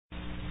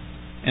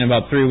In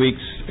about 3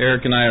 weeks,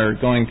 Eric and I are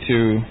going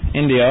to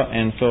India,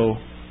 and so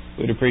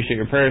we'd appreciate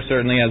your prayers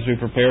certainly as we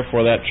prepare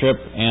for that trip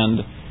and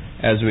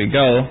as we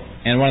go.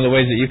 And one of the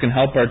ways that you can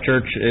help our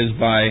church is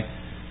by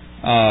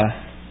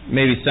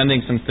maybe sending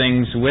some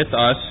things with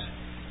us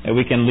that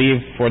we can leave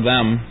for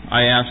them.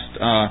 I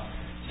asked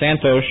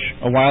Santosh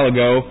a while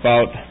ago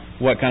about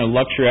what kind of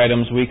luxury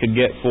items we could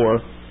get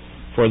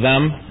for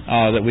them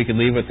that we could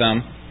leave with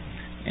them,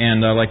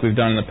 and like we've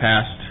done in the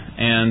past.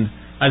 And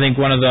I think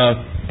one of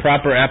the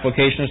proper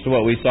applications to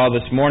what we saw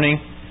this morning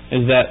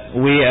is that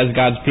we as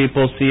God's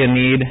people see a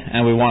need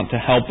and we want to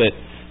help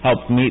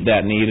meet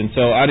that need. And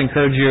so I'd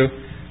encourage you,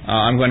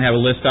 I'm going to have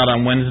a list out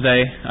on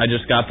Wednesday. I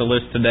just got the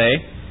list today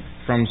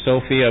from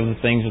Sophie of the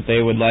things that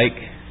they would like.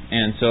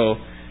 And so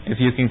if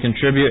you can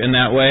contribute in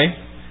that way,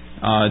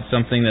 it's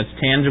something that's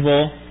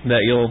tangible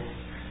that you'll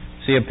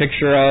see a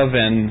picture of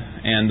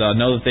and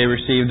know that they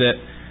received it,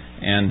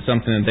 and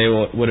something that they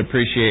would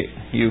appreciate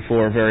you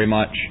for very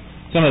much.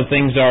 Some of the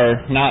things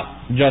are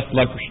not just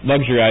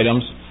luxury items.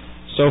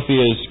 Sophie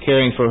is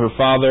caring for her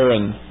father,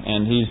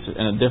 and he's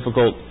in a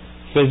difficult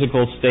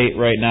physical state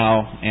right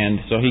now,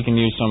 and so he can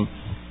use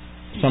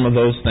some of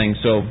those things.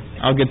 So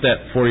I'll get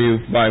that for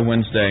you by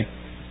Wednesday.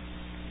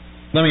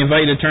 Let me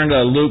invite you to turn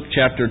to Luke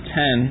chapter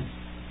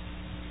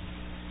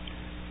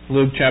 10.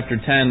 Luke chapter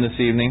 10 this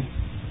evening.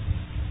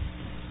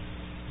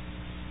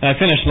 I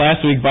finished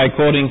last week by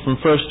quoting from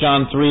 1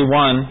 John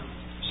 3:1.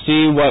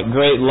 See what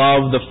great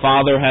love the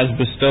Father has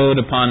bestowed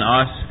upon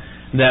us,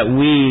 that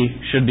we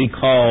should be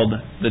called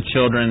the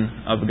children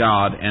of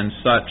God, and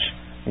such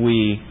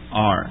we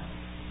are.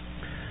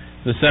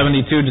 The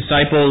 72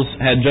 disciples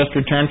had just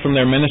returned from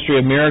their ministry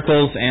of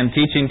miracles and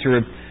teaching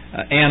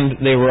and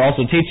they were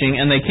also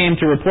teaching, and they came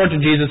to report to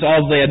Jesus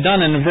all they had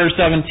done. And in verse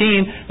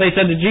 17, they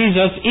said to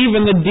Jesus,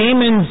 "Even the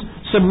demons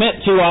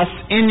submit to us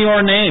in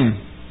your name."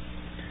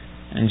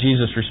 And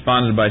Jesus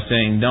responded by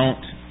saying, "Don't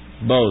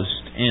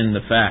boast in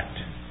the fact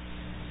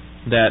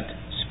that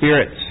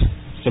spirits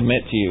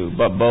submit to you,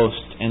 but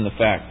boast in the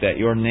fact that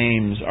your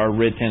names are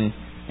written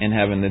in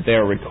heaven, that they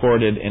are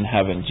recorded in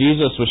heaven."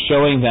 Jesus was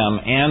showing them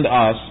and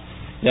us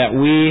that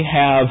we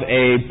have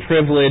a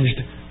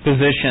privileged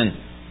position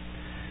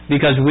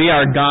because we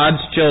are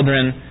God's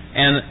children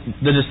and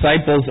the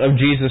disciples of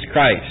Jesus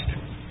Christ.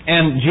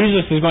 And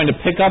Jesus is going to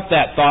pick up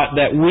that thought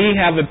that we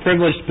have a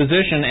privileged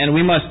position and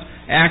we must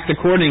act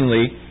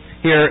accordingly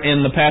here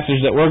in the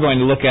passage that we're going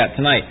to look at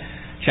tonight.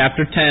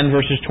 Chapter 10,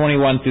 verses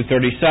 21 through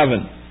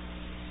 37.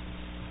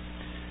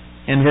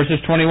 In verses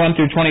 21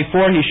 through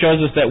 24, he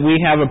shows us that we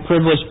have a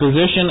privileged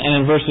position, and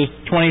in verses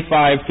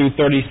 25 through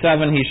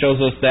 37, he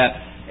shows us that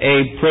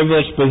a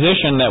privileged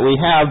position that we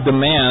have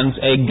demands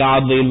a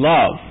godly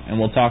love, and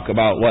we'll talk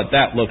about what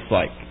that looks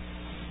like.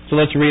 So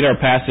let's read our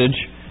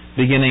passage,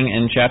 beginning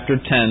in chapter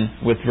 10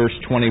 with verse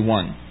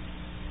 21.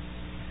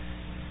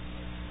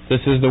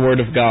 This is the Word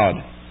of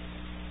God.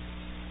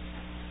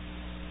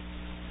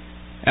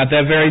 At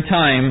that very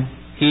time,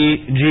 he,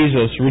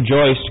 Jesus,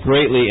 rejoiced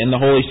greatly in the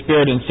Holy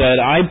Spirit and said,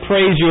 "I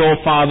praise you, O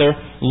Father,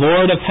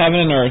 Lord of heaven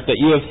and earth, that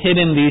you have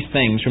hidden these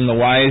things from the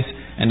wise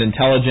and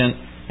intelligent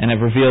and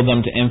have revealed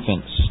them to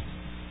infants.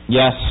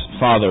 Yes,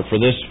 Father, for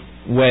this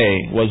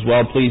way was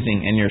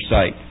well-pleasing in your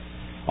sight.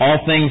 All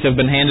things have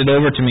been handed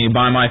over to me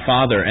by my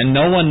Father, and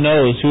no one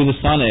knows who the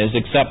Son is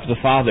except the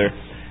Father,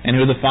 and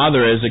who the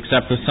Father is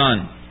except the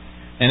Son,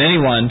 and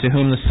anyone to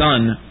whom the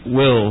Son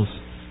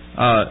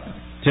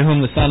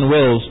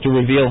wills to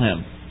reveal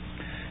him."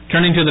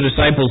 Turning to the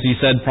disciples, he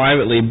said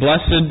privately,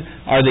 "Blessed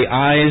are the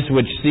eyes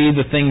which see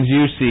the things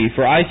you see.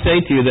 For I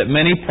say to you that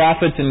many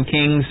prophets and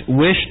kings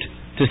wished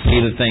to see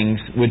the things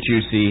which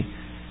you see,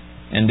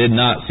 and did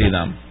not see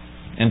them,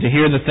 and to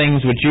hear the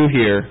things which you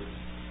hear,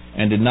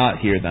 and did not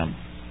hear them."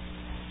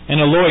 And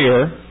a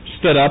lawyer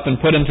stood up and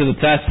put him to the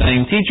test,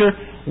 saying, "Teacher,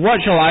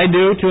 what shall I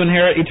do to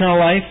inherit eternal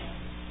life?"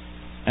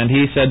 And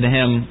he said to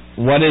him,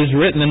 "What is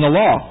written in the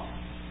law?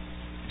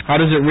 How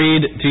does it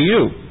read to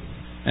you?"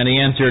 And he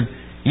answered,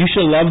 "You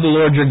shall love the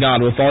Lord your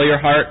God with all your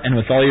heart, and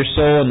with all your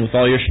soul, and with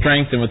all your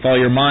strength, and with all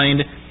your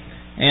mind,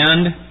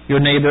 and your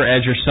neighbor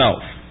as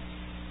yourself."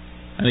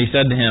 And he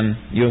said to him,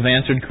 "You have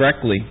answered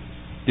correctly.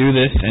 Do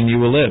this, and you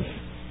will live."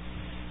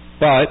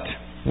 But,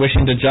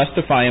 wishing to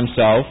justify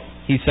himself,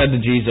 he said to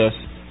Jesus,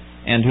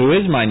 "And who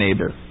is my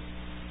neighbor?"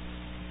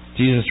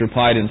 Jesus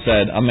replied and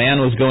said, "A man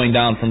was going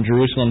down from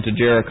Jerusalem to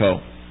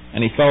Jericho,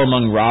 and he fell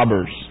among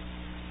robbers.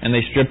 And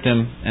they stripped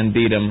him and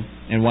beat him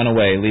and went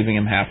away, leaving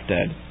him half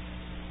dead.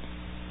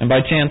 And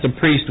by chance a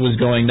priest was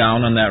going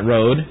down on that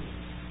road,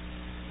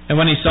 and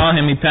when he saw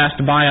him, he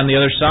passed by on the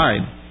other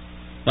side.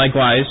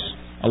 Likewise,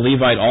 a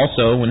Levite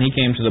also, when he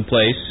came to the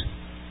place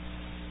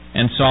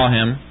and saw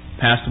him,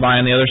 passed by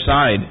on the other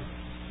side.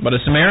 But a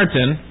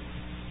Samaritan,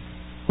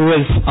 who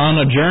was on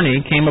a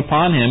journey, came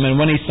upon him, and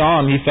when he saw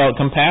him, he felt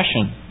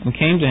compassion, and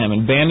came to him,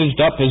 and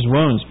bandaged up his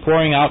wounds,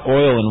 pouring out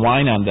oil and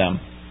wine on them.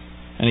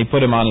 And he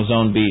put him on his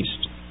own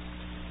beast.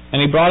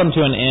 And he brought him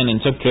to an inn,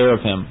 and took care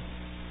of him.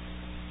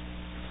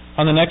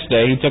 On the next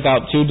day, he took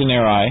out 2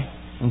 denarii,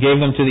 and gave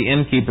them to the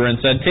innkeeper, and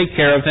said, "Take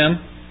care of him,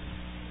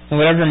 and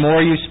whatever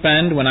more you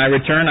spend, when I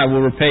return, I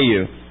will repay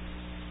you.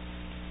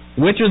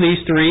 Which of these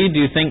three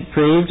do you think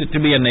proved to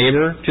be a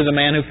neighbor to the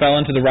man who fell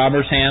into the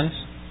robber's hands?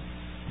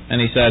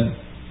 And he said,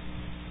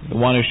 the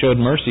one who showed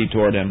mercy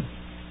toward him.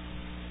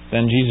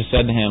 Then Jesus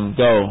said to him,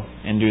 go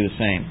and do the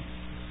same.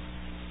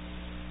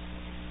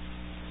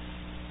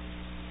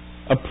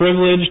 A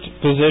privileged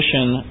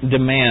position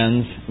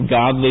demands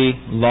godly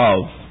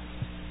love.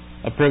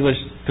 A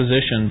privileged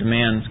position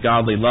demands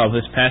godly love.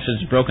 This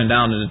passage is broken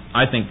down into,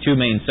 I think, two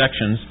main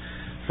sections.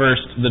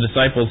 First, the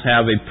disciples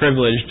have a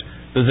privileged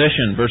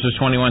position, verses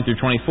 21 through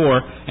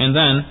 24, and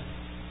then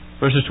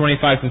verses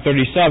 25 through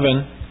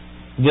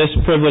 37, this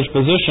privileged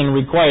position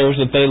requires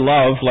that they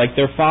love like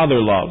their Father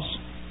loves.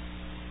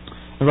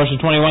 In verses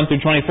 21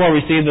 through 24,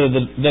 we see that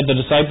the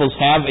disciples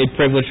have a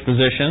privileged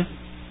position.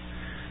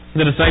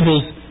 The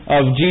disciples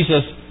of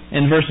Jesus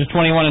in verses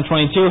 21 and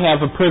 22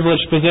 have a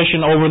privileged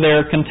position over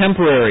their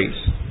contemporaries.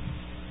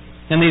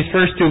 In these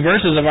first two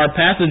verses of our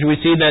passage, we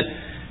see that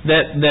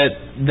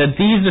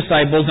these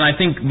disciples, and I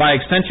think by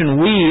extension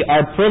we,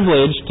 are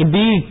privileged to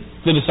be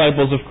the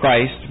disciples of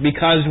Christ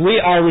because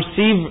we are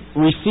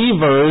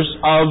receivers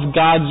of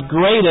God's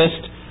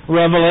greatest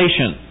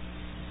revelation.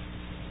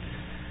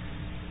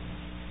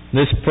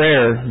 This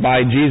prayer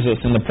by Jesus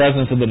in the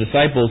presence of the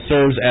disciples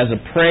serves as a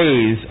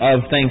praise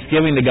of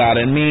thanksgiving to God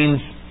and a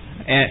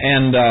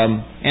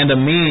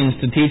means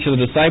to teach the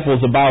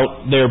disciples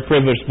about their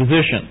privileged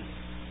position.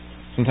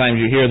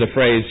 Sometimes you hear the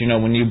phrase,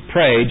 when you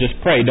pray, just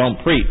pray, don't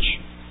preach.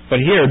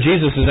 But here,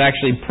 Jesus is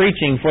actually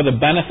preaching for the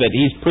benefit.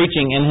 He's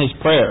preaching in His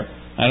prayer.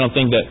 I don't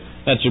think that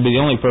should be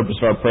the only purpose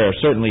of our prayer,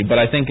 certainly. But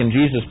I think in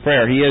Jesus'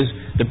 prayer, He is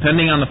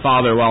depending on the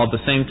Father while at the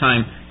same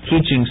time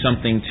teaching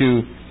something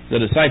to the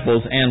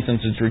disciples, and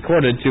since it's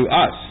recorded, to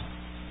us.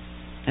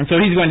 And so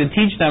He's going to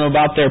teach them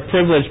about their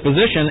privileged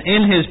position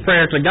in His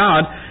prayer to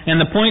God. And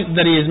the point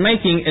that He is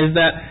making is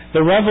that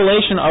the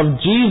revelation of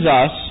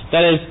Jesus,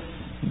 that is,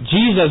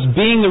 Jesus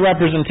being the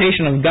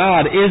representation of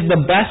God, is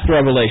the best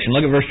revelation.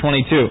 Look at verse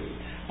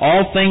 22.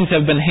 All things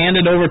have been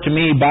handed over to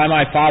me by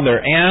my Father,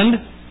 and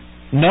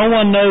no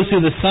one knows who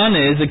the Son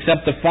is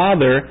except the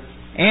Father,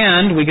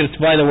 and, we could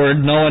supply the word,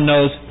 no one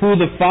knows who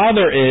the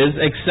Father is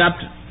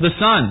except the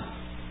Son.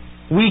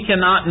 We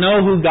cannot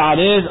know who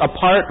God is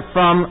apart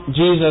from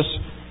Jesus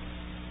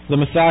the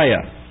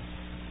Messiah.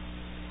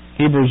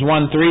 Hebrews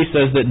 1:3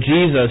 says that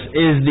Jesus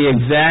is the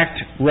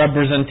exact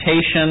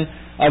representation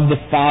of the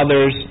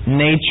Father's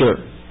nature.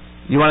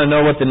 You want to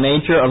know what the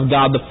nature of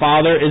God the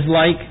Father is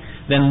like?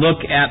 Then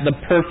look at the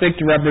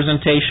perfect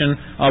representation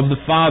of the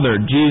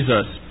Father,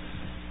 Jesus,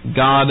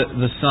 God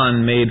the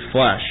Son made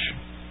flesh.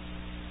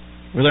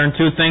 We learn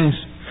two things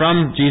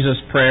from Jesus'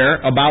 prayer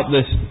about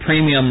this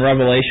premium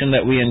revelation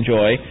that we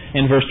enjoy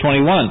in verse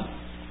 21.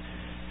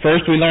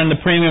 First, we learn the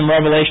premium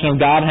revelation of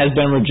God has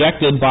been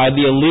rejected by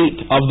the elite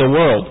of the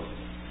world.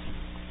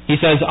 He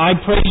says, I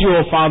praise you,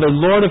 O Father,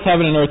 Lord of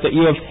heaven and earth, that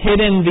you have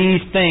hidden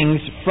these things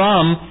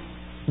from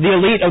the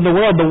elite of the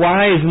world, the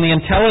wise and the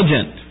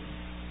intelligent.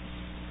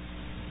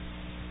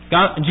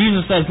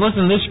 Jesus says,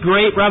 listen, this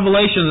great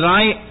revelation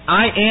that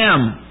I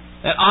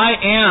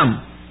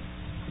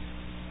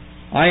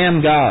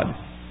am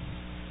God,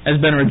 has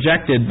been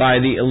rejected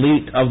by the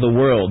elite of the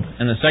world.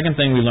 And the second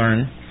thing we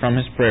learn from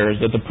his prayer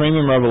is that the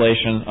premium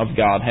revelation of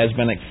God has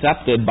been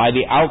accepted by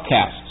the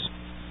outcasts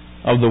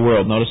of the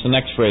world. Notice the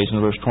next phrase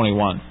in verse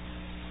 21.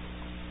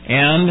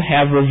 And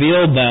have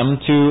revealed them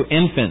to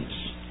infants.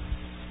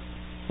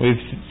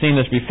 We've seen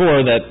this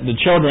before, that the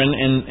children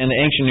in the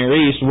ancient Near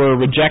East were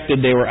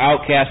rejected, they were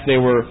outcast, they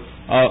were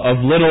of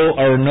little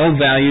or no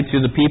value to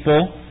the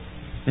people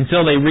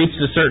until they reached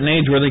a certain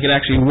age where they could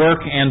actually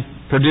work and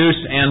produce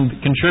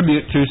and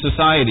contribute to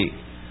society.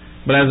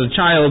 But as a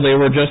child, they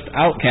were just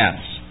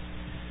outcasts.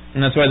 And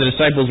that's why the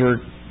disciples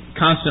were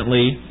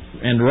constantly,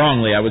 and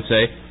wrongly I would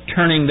say,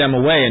 turning them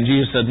away. And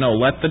Jesus said, no,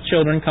 let the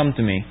children come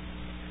to me.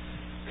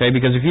 Okay,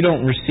 because if you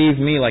don't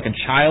receive me like a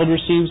child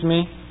receives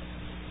me,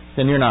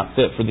 then you're not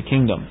fit for the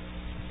kingdom.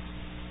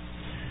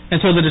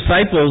 And so the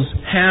disciples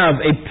have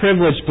a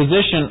privileged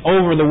position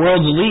over the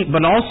world's elite,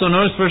 but also,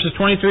 notice verses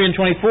 23 and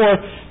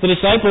 24, the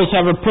disciples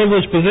have a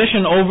privileged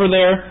position over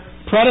their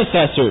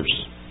predecessors,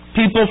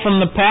 people from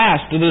the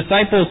past. The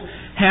disciples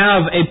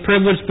have a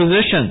privileged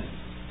position.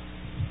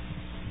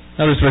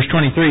 Notice verse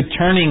 23,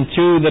 turning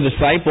to the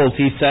disciples,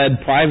 he said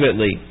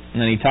privately, and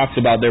then he talks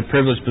about their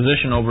privileged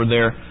position over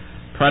their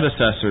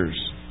predecessors.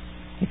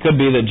 It could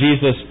be that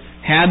Jesus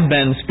had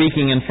been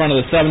speaking in front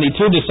of the 72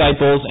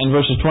 disciples in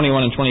verses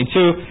 21 and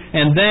 22,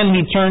 and then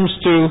he turns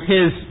to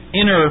his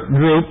inner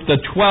group, the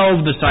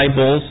 12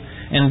 disciples,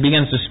 and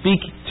begins to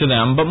speak to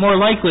them. But more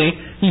likely,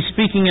 he's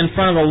speaking in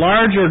front of a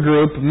larger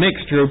group,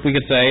 mixed group, we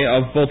could say,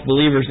 of both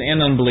believers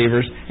and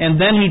unbelievers, and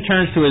then he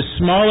turns to his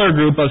smaller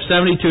group of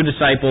 72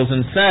 disciples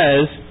and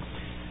says,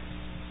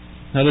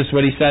 notice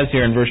what he says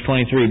here in verse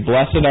 23,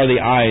 blessed are the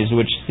eyes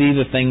which see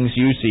the things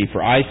you see, for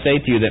I say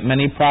to you that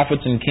many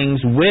prophets and kings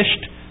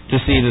wished to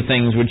see the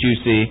things which you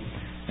see,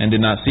 and did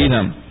not see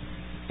them.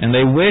 And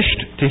they wished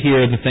to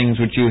hear the things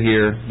which you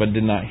hear, but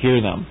did not hear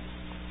them.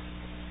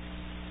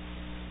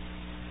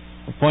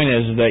 The point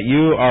is that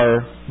you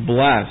are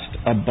blessed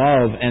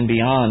above and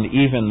beyond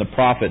even the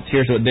prophets.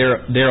 Here's what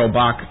Darrell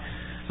Bach,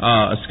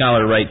 a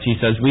scholar, writes. He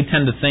says, "We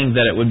tend to think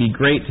that it would be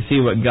great to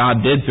see what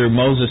God did through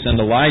Moses and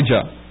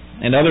Elijah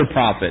and other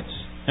prophets.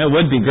 It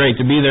would be great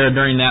to be there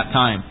during that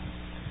time.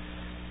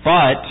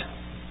 But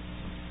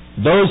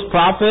those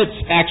prophets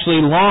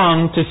actually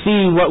long to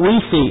see what we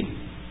see.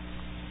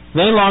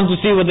 They long to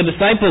see what the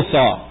disciples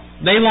saw.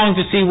 They long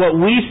to see what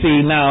we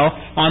see now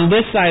on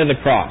this side of the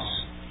cross.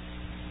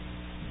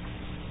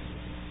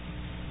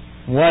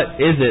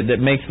 What is it that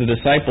makes the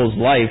disciples'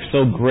 life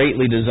so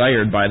greatly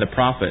desired by the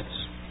prophets?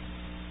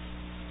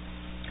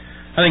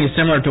 I think it's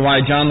similar to why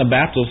John the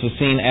Baptist was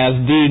seen as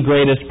the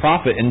greatest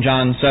prophet in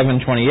John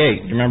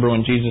 7:28. Remember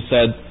when Jesus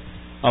said,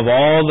 "Of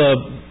all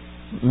the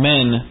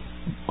men,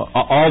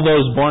 all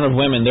those born of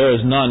women, there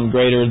is none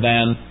greater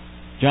than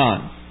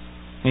John."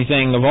 He's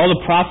saying, of all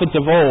the prophets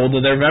of old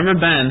that there have ever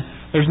been,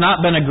 there's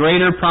not been a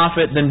greater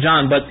prophet than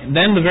John. But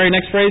then the very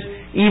next phrase,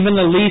 "Even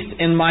the least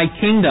in my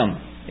kingdom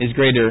is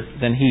greater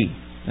than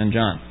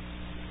John."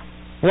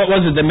 What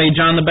was it that made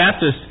John the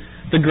Baptist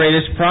the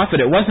greatest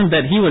prophet? It wasn't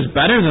that he was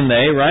better than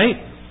they, right?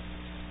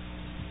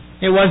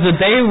 It was that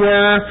they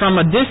were, from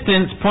a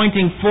distance,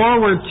 pointing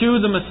forward to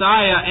the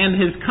Messiah and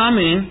His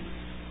coming,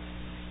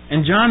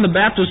 and John the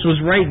Baptist was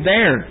right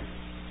there.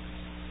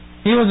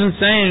 He wasn't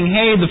saying,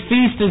 "Hey, the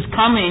feast is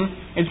coming.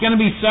 It's going to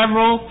be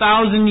several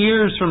thousand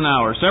years from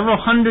now, or several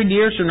hundred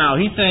years from now."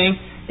 He's saying,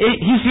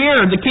 "He's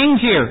here. The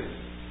King's here.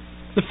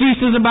 The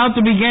feast is about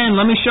to begin.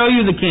 Let me show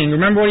you the King."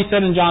 Remember what He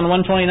said in John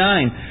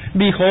 1:29.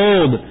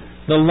 "Behold,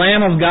 the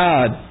Lamb of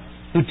God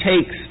who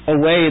takes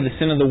away the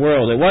sin of the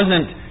world." It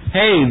wasn't,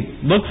 "Hey,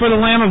 look for the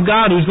Lamb of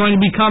God who's going to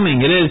be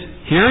coming." It is,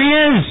 "Here He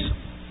is."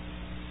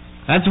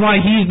 That's why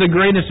He's the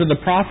greatest of the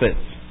prophets.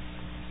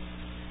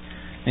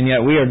 And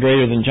yet we are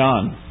greater than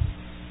John,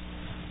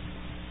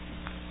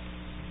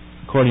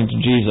 according to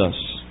Jesus.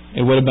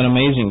 It would have been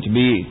amazing to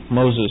be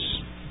Moses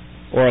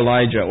or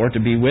Elijah, or to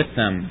be with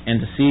them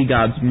and to see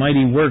God's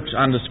mighty works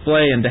on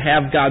display and to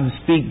have God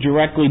speak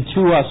directly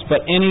to us.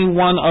 But any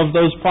one of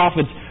those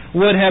prophets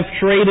would have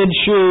traded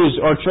shoes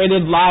or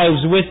traded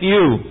lives with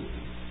you.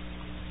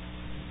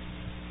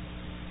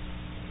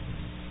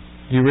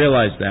 Do you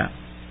realize that?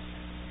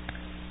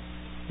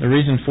 The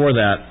reason for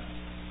that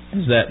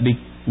is that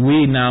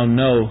we now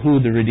know who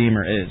the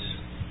Redeemer is.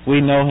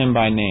 We know Him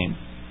by name.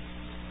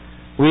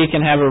 We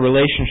can have a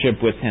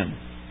relationship with Him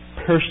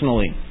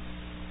personally.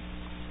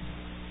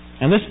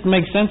 And this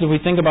makes sense if we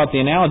think about the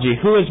analogy.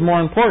 Who is more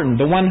important?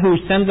 The one who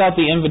sends out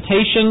the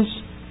invitations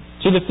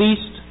to the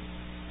feast,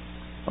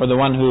 or the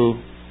one who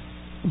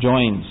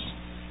joins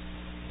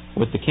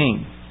with the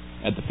King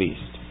at the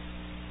feast?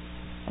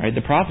 All right,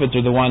 the prophets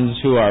are the ones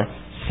who are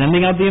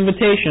sending out the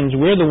invitations.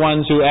 We're the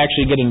ones who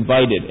actually get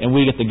invited, and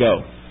we get to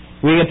go.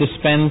 We get to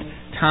spend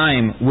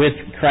time with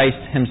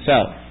Christ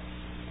Himself.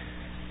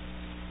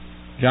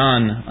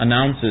 John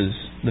announces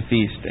the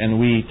feast, and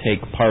we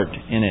take part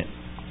in it.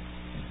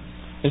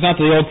 It's not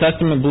that the Old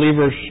Testament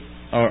believers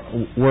or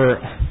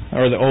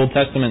the Old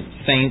Testament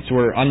saints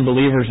were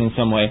unbelievers in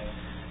some way.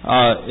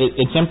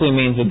 It simply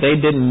means that they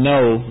didn't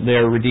know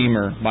their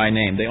Redeemer by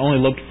name. They only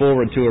looked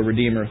forward to a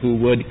Redeemer who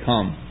would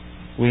come.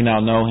 We now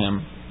know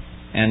Him,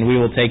 and we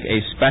will take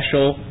a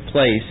special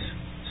place.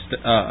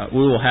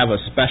 We will have a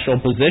special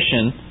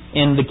position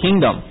in the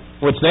kingdom,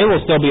 which they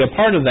will still be a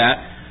part of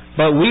that,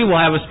 but we will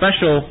have a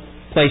special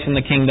place in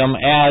the kingdom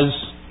as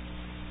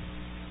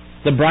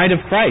the bride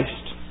of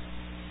Christ.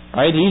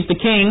 Right? He's the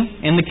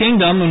King in the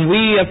kingdom, and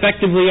we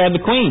effectively are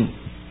the Queen.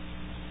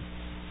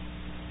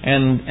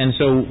 And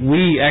so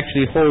we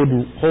actually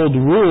hold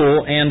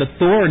rule and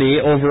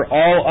authority over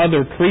all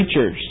other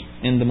creatures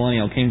in the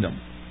millennial kingdom,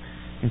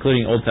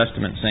 including Old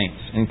Testament saints,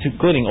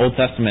 including Old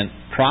Testament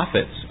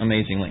prophets,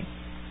 amazingly.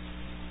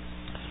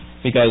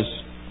 Because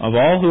of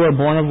all who are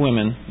born of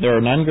women, there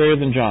are none greater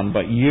than John,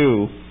 but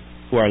you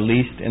who are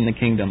least in the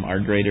kingdom are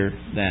greater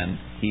than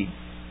he.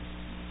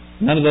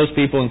 None of those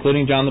people,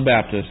 including John the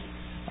Baptist,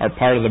 are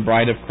part of the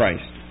bride of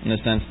Christ, in the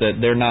sense that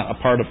they're not a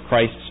part of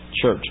Christ's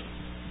church.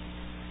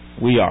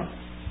 We are.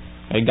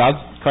 Okay,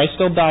 Christ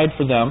still died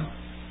for them.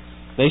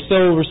 They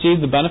still receive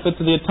the benefits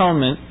of the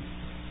atonement,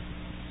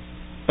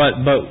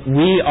 but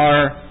we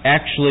are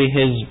actually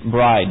His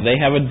bride. They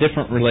have a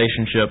different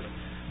relationship,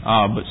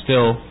 but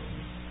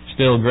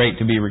still great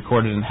to be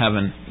recorded in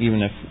heaven,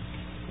 even if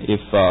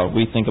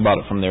we think about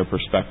it from their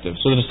perspective.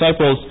 So the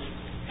disciples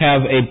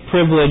have a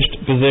privileged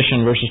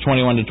position, verses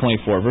 21 to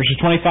 24. Verses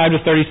 25 to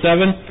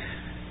 37,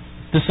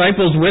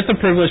 disciples with a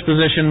privileged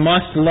position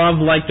must love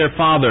like their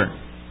Father.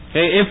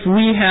 Okay, if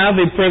we have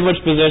a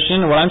privileged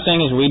position, what I'm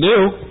saying is we do,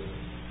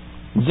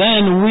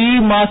 then we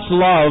must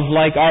love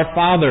like our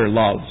Father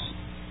loves.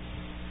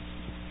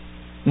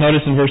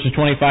 Notice in verses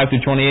 25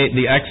 through 28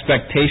 the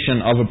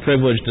expectation of a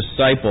privileged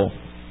disciple.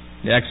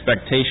 The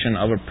expectation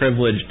of a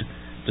privileged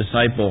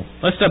disciple.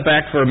 Let's step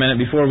back for a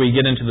minute before we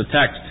get into the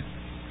text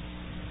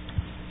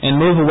and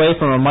move away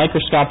from a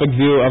microscopic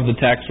view of the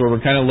text where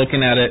we're kind of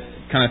looking at it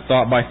kind of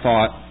thought by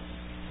thought,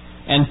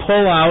 and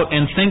pull out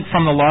and think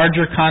from the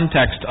larger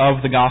context of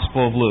the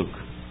Gospel of Luke.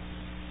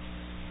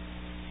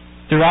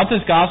 Throughout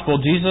this Gospel,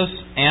 Jesus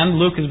and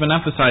Luke has been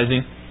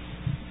emphasizing,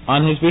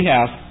 on his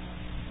behalf,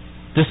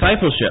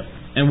 discipleship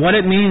and what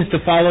it means to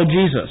follow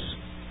Jesus.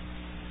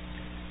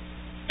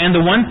 And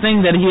the one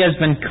thing that he has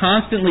been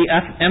constantly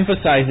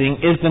emphasizing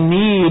is the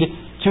need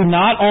to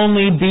not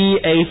only be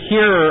a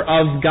hearer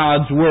of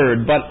God's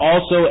Word, but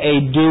also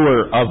a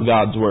doer of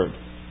God's Word.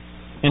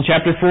 In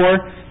chapter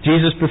 4,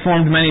 Jesus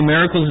performed many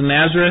miracles in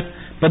Nazareth,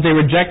 but they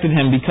rejected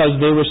him because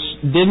they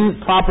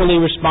didn't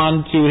properly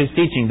respond to his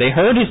teaching. They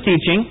heard his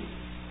teaching,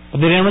 but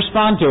they didn't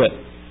respond to it.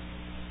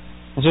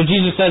 And so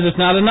Jesus says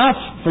it's not enough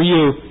for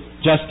you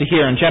just to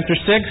hear. In chapter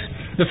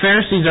 6, the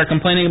Pharisees are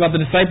complaining about the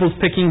disciples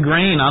picking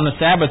grain on the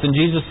Sabbath, and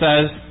Jesus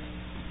says,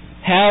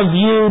 "Have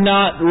you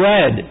not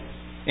read?"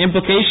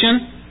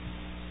 Implication,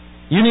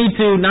 you need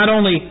to not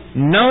only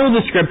know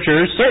the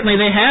Scriptures, certainly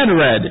they had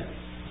read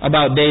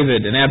about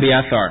David and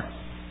Abiathar.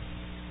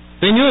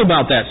 They knew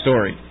about that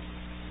story.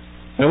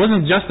 But it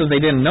wasn't just that they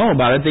didn't know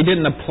about it, they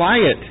didn't apply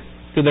it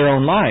to their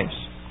own lives.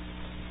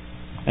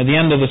 At the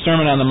end of the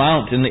Sermon on the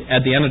Mount,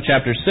 at the end of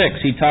chapter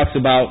 6, he talks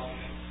about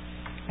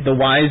the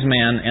wise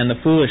man and the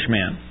foolish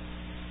man.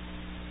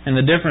 And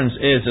the difference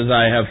is, as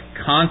I have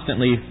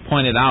constantly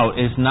pointed out,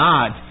 is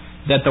not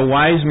that the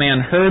wise man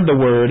heard the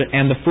Word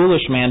and the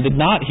foolish man did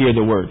not hear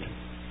the Word.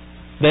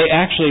 They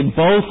actually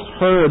both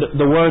heard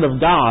the Word of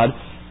God,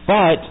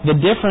 but the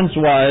difference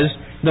was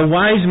the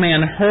wise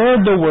man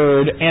heard the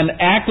Word and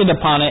acted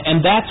upon it,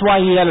 and that's why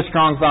he had a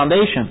strong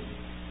foundation.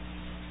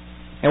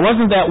 It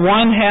wasn't that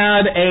one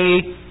had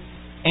a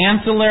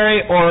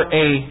ancillary or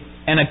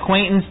an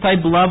acquaintance type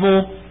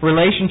level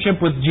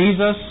relationship with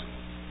Jesus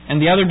and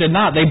the other did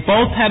not. They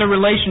both had a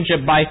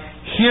relationship by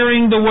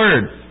hearing the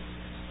Word,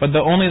 but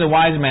only the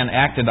wise man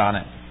acted on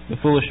it. The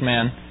foolish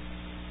man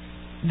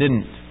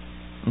didn't.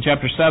 In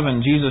chapter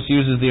 7, Jesus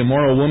uses the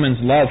immoral woman's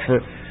love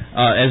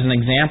as an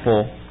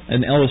example,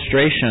 an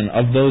illustration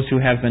of those who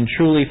have been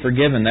truly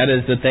forgiven. That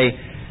is, that they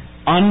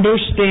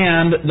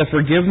understand the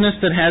forgiveness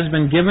that has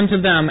been given to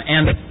them,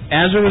 and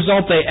as a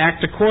result they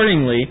act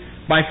accordingly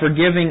by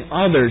forgiving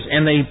others,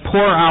 and they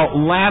pour out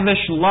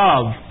lavish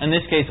love, in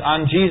this case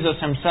on Jesus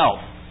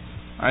himself.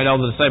 All right, all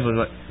the disciples,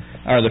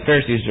 or the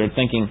Pharisees, are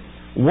thinking,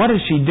 what is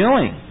she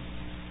doing?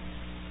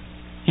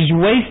 She's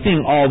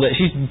wasting all that.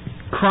 She's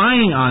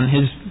crying on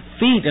his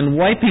feet and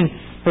wiping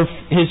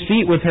his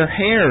feet with her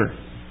hair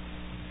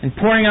and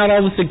pouring out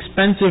all this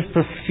expensive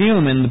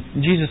perfume.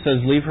 And Jesus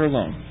says, leave her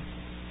alone.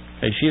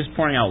 Okay, she is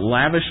pouring out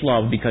lavish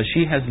love because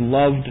she has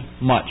loved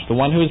much. The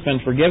one who has been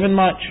forgiven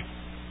much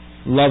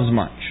loves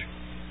much.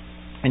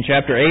 In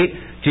chapter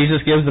 8, Jesus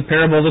gives the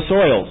parable of the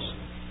soils.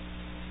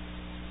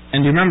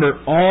 And remember,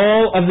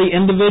 all of the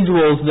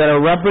individuals that are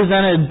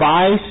represented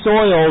by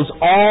soils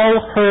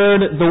all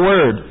heard the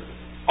Word.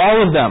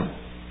 All of them.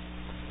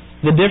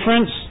 The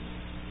difference,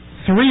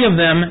 3 of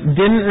them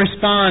didn't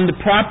respond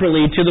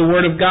properly to the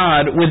Word of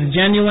God with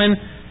genuine,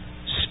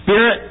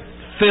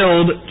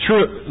 Spirit-filled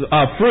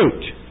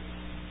fruit.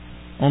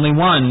 Only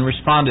 1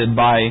 responded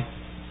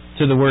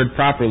to the Word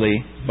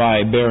properly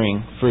by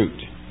bearing fruit.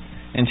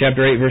 In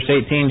chapter 8, verse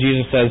 18,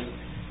 Jesus says,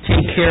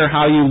 take care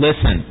how you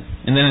listen.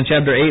 And then in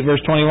chapter 8, verse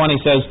 21, he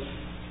says,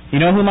 you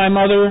know who my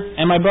mother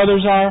and my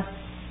brothers are?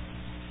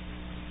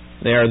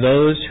 They are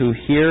those who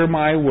hear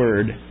my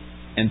word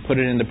and put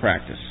it into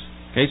practice.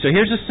 Okay, so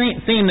here's a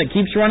theme that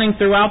keeps running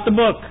throughout the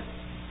book.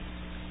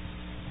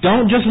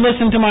 Don't just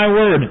listen to my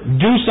word.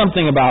 Do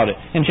something about it.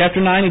 In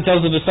chapter 9, he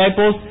tells the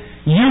disciples,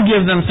 you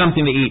give them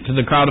something to eat, to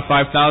the crowd of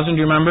 5,000, do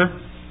you remember?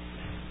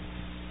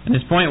 And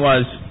his point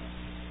was,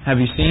 have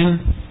you seen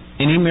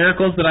any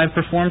miracles that I've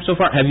performed so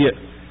far? Have you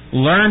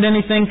learned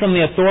anything from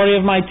the authority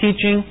of my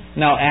teaching?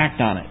 Now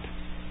act on it.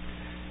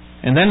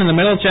 And then in the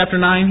middle of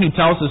chapter 9, he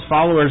tells his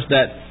followers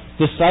that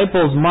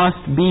disciples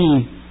must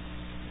be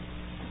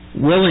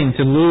willing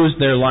to lose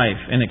their life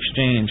in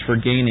exchange for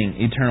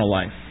gaining eternal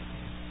life.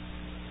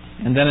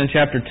 And then in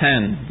chapter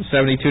 10, the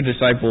 72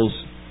 disciples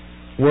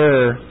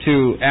were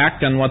to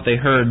act on what they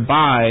heard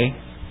by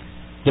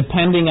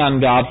depending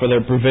on God for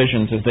their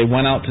provisions as they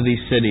went out to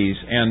these cities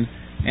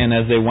and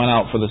as they went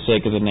out for the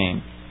sake of the name.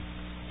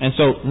 And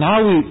so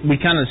now we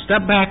kind of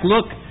step back,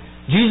 look,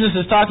 Jesus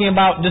is talking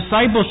about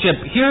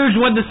discipleship. Here's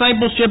what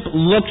discipleship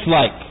looks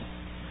like.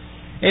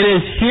 It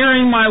is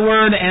hearing my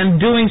word and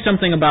doing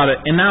something about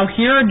it. And now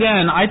here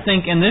again, I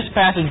think in this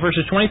passage,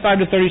 verses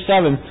 25 to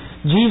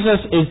 37, Jesus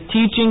is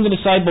teaching the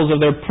disciples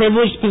of their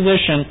privileged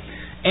position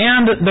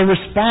and the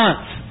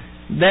response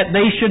that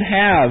they should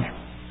have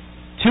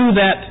to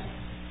that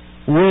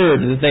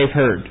word that they've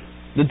heard.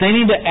 That they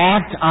need to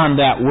act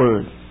on that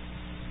word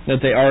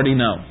that they already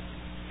know.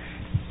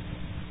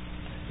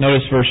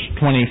 Notice verse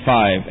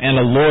 25.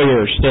 And a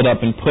lawyer stood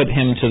up and put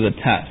him to the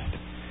test.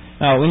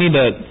 Now, we need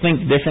to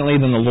think differently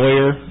than the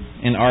lawyer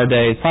in our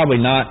day. Probably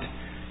not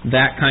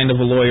that kind of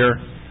a lawyer.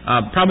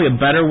 Probably a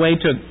better way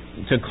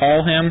to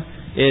call him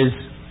is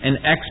an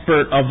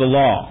expert of the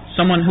law.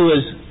 Someone who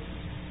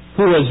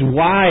was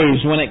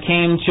wise when it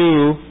came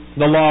to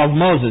the law of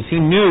Moses. He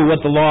knew what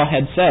the law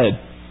had said.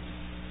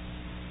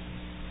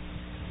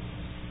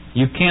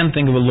 You can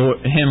think of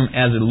him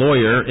as a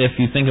lawyer if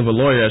you think of a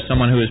lawyer as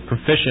someone who is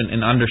proficient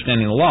in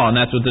understanding the law, and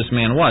that's what this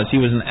man was. He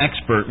was an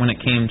expert when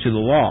it came to the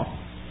law.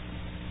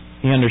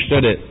 He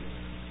understood it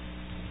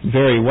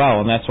very well,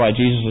 and that's why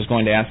Jesus is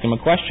going to ask him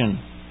a question.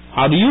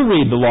 How do you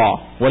read the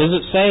law? What does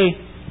it say?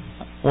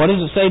 What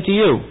does it say to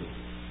you?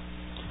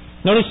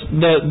 Notice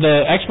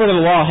the expert of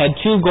the law had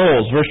two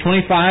goals. Verse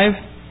 25,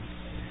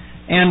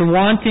 and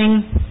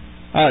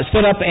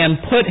stood up and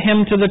put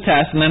him to the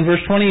test. And then verse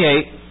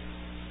 29,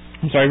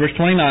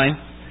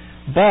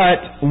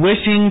 but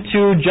wishing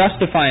to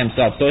justify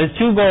himself. So his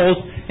two goals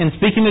in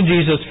speaking to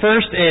Jesus,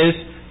 first is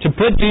to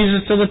put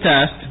Jesus to the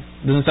test.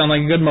 Doesn't sound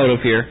like a good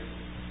motive here.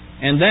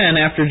 And then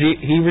after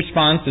he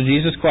responds to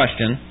Jesus'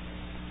 question,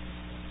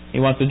 he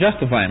wants to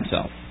justify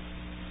himself.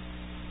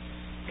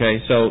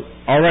 Okay, so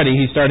already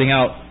he's starting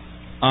out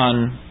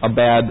on a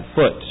bad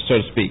foot, so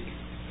to speak.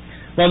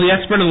 Well, the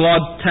expert of the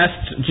law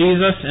tests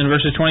Jesus in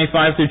verses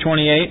 25 through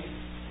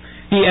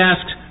 28. He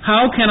asks,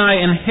 how can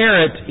I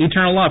inherit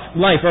eternal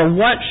life? Or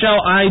what shall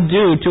I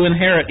do to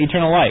inherit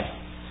eternal life?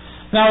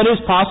 Now, it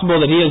is possible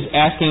that he is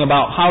asking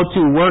about how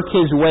to work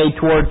his way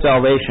toward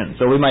salvation.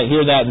 So we might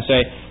hear that and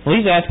say, well,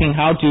 he's asking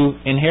how to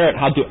inherit,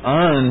 how to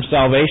earn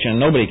salvation.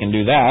 Nobody can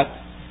do that.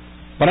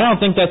 But I don't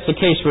think that's the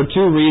case for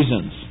two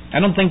reasons. I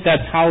don't think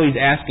that's how he's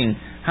asking,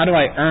 how do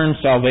I earn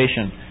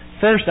salvation?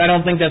 First, I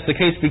don't think that's the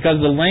case because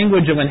the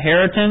language of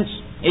inheritance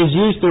is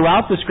used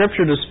throughout the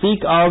Scripture to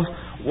speak of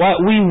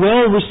what we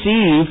will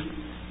receive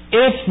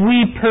if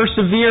we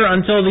persevere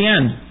until the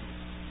end.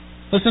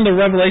 Listen to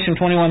Revelation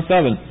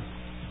 21:7.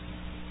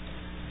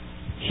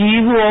 He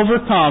who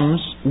overcomes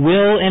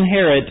will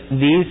inherit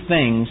these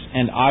things,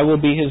 and I will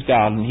be his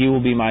God, and he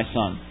will be my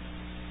son.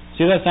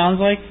 See what that sounds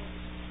like?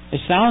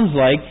 It sounds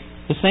like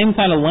the same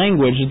kind of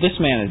language that this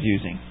man is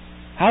using.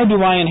 How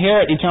do I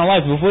inherit eternal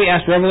life? If we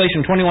ask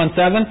Revelation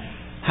 21:7,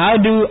 how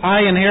do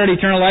I inherit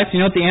eternal life? You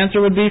know what the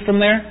answer would be from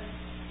there?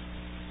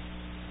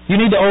 You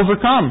need to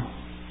overcome.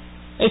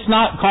 It's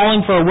not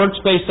calling for a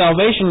works-based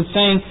salvation. It's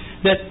saying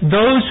that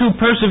those who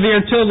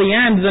persevere till the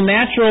end, the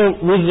natural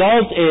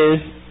result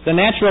is, the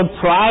natural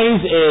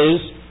prize is,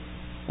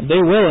 they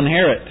will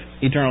inherit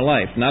eternal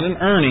life. Not an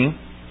earning,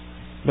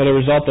 but a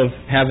result of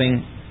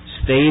having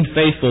stayed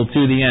faithful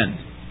to the end.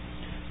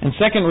 And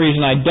second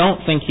reason I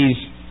don't think he's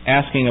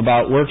asking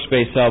about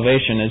works-based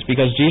salvation is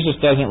because Jesus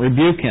doesn't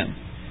rebuke him.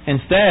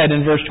 Instead,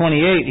 in verse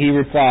 28, he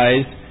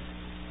replies,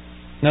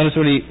 notice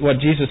what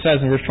Jesus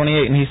says in verse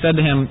 28, and he said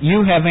to him,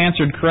 you have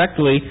answered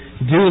correctly,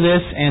 do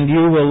this and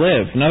you will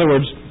live. In other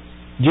words,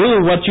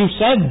 do what you've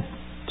said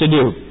to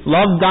do.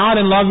 Love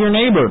God and love your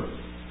neighbor.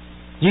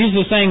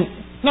 Jesus is saying,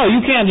 no,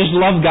 you can't just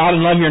love God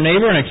and love your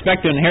neighbor and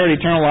expect to inherit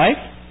eternal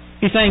life.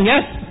 He's saying,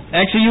 yes,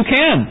 actually you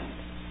can.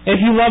 If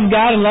you love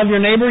God and love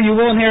your neighbor, you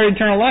will inherit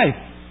eternal life.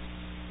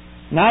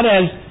 Not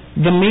as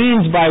the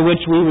means by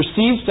which we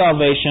receive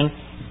salvation,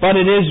 but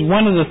it is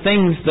one of the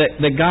things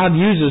that God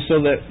uses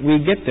so that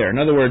we get there. In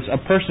other words, a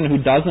person who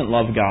doesn't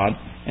love God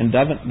and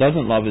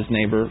doesn't love his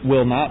neighbor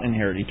will not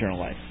inherit eternal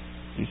life.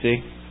 You see?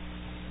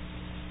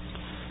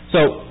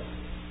 So,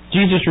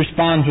 Jesus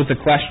responds with a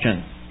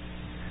question.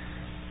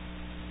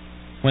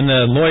 When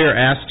the lawyer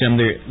asked him,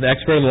 the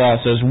expert of the law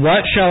says,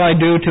 what shall I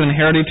do to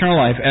inherit eternal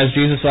life? As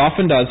Jesus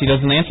often does, he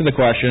doesn't answer the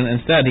question.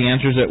 Instead, he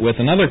answers it with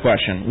another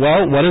question.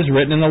 Well, what is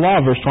written in the law?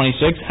 Verse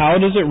 26,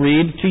 how does it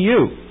read to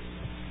you?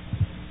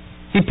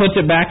 He puts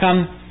it back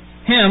on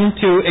him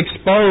to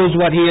expose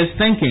what he is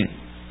thinking.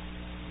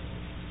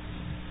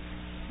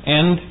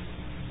 And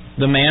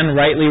the man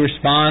rightly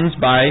responds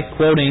by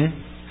quoting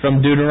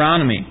from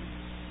Deuteronomy.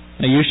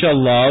 Now you shall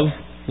love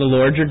the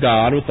Lord your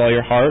God with all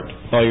your heart,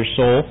 with all your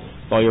soul,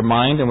 with all your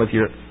mind, and with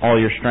all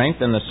your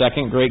strength. And the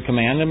second great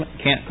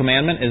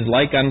commandment is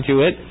like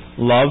unto it,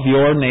 love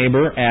your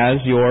neighbor as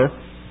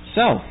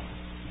yourself.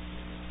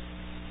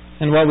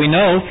 And what we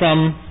know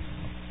from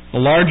the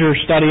larger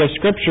study of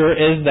Scripture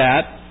is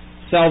that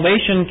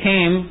salvation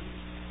came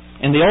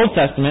in the Old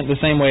Testament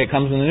the same way it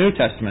comes in the New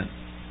Testament.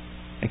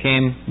 It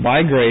came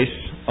by grace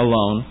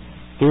alone,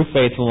 through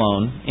faith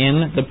alone,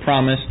 in the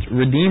promised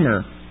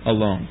Redeemer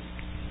alone.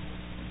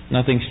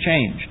 Nothing's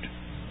changed.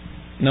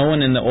 No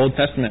one in the Old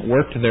Testament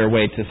worked their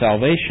way to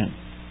salvation.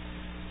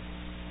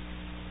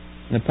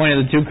 And the point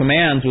of the two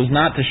commands was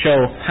not to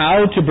show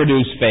how to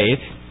produce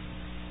faith,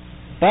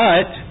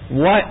 but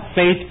what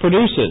faith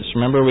produces.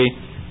 Remember we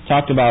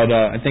talked about,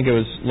 I think it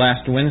was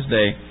last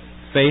Wednesday,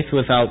 faith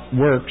without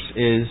works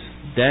is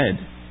dead.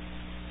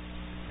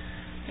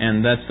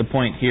 And that's the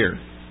point here,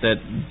 that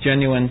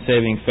genuine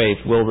saving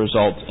faith will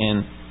result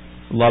in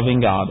loving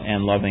God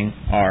and loving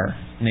our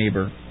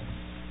neighbor.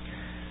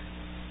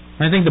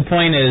 I think the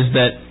point is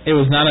that it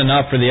was not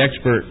enough for the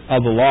expert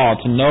of the law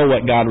to know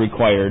what God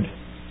required.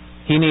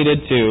 He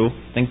needed to,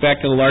 think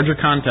back to the larger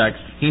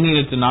context, he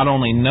needed to not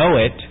only know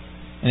it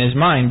in his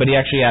mind, but he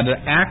actually had to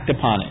act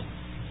upon it.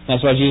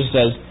 That's why Jesus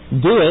says,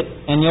 do it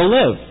and you'll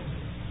live.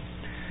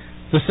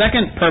 The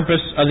second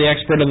purpose of the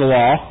expert of the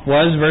law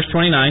was, verse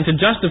 29, to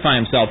justify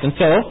himself. And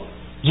so,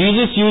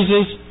 Jesus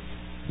uses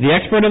the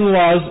expert of the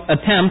law's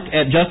attempt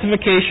at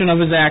justification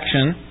of his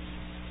action,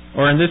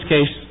 or in this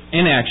case,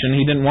 inaction,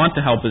 he didn't want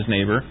to help his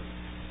neighbor,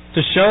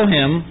 to show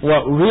him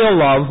what real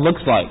love looks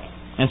like.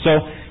 And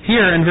so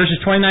here in verses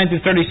 29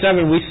 through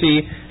 37 we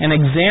see an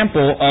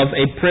example of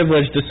a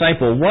privileged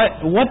disciple.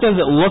 What does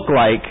it look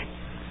like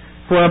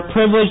for a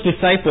privileged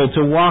disciple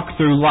to walk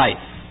through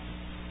life?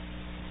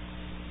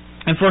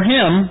 And for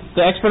him,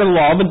 the expert of the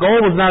law, the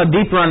goal was not a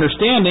deeper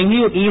understanding.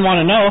 He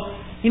wanted to know,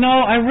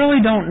 I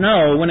really don't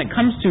know when it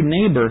comes to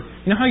neighbor.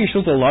 You know how you're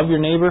supposed to love your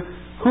neighbor?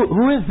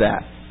 Who is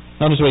that?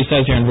 Notice what he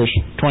says here in verse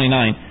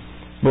 29.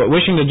 But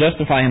wishing to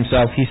justify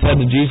himself, he said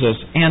to Jesus,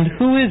 "And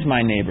who is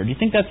my neighbor?" Do you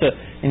think that's an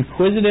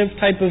inquisitive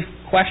type of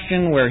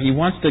question where he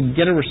wants to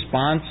get a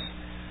response?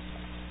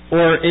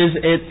 Or is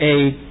it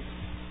a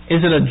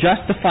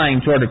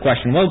justifying sort of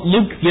question? Well,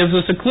 Luke gives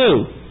us a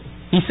clue.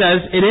 He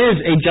says it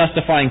is a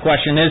justifying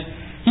question.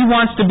 He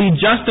wants to be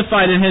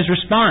justified in his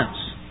response.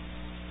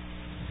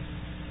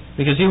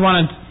 Because he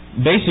wanted,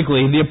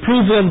 basically, the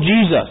approval of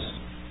Jesus.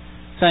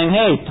 Saying,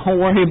 hey, don't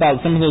worry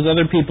about some of those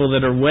other people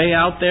that are way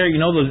out there. You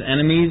know those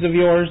enemies of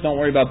yours? Don't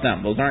worry about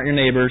them. Those aren't your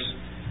neighbors.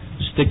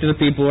 Stick to the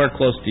people who are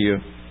close to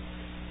you.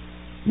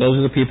 Those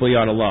are the people you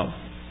ought to love.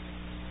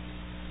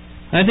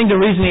 And I think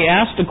the reason he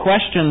asked the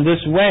question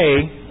this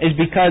way is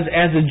because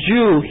as a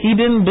Jew, he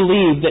didn't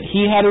believe that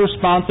he had a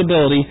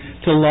responsibility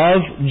to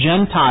love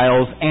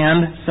Gentiles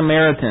and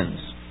Samaritans.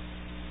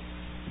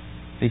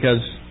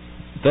 Because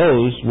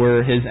those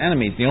were his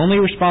enemies. The only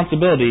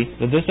responsibility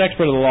that this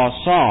expert of the law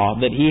saw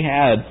that he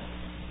had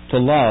to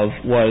love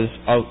was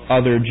of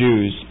other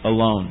Jews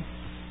alone.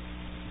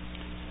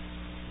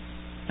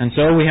 And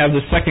so we have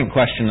the second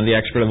question of the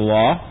expert of the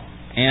law.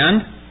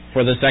 And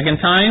for the second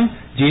time,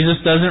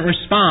 Jesus doesn't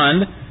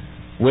respond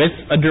with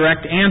a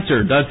direct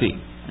answer, does he?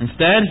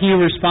 Instead, he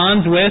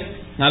responds with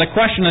not a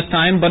question this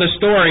time, but a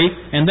story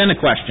and then a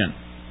question.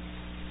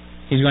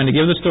 He's going to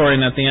give the story,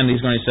 and at the end he's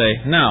going to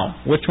say,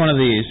 now, which one of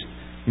these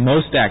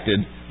most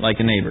acted like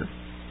a neighbor?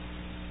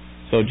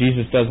 So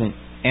Jesus doesn't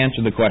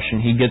answer the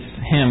question. He gets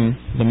him,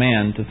 the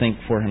man, to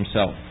think for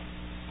himself.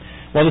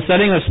 Well, the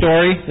setting of the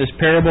story, this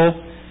parable,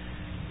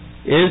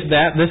 is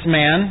that this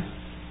man,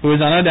 who is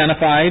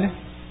unidentified,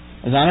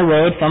 is on a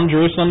road from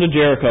Jerusalem to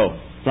Jericho.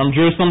 From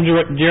Jerusalem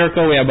to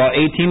Jericho we have about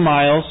 18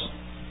 miles,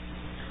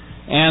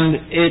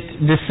 and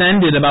it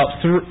descended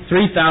about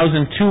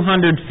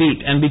 3,200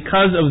 feet, and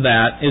because of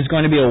that is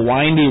going to be a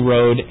windy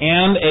road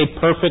and a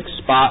perfect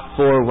spot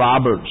for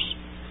robbers.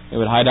 They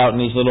would hide out in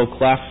these little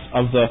clefts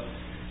of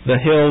the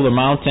hill, the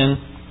mountain,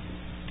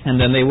 and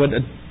then they would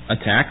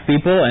attack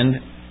people and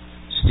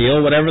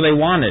steal whatever they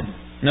wanted.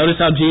 Notice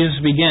how Jesus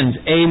begins,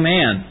 a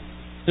man.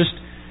 Just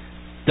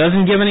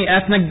doesn't give any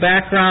ethnic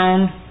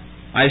background.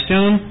 I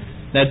assume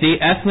that the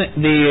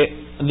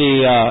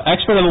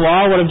expert of the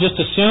law would have just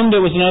assumed it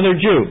was another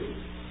Jew.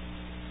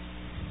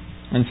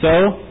 And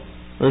so,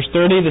 verse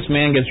 30, this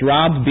man gets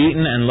robbed,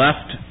 beaten, and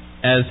left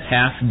as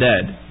half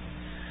dead.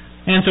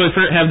 And so we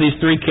have these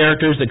three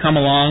characters that come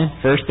along.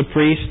 First, the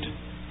priest.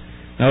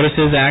 Notice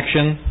his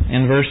action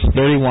in verse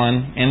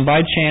 31. And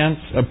by chance,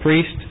 a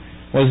priest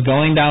was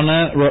going down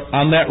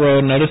on that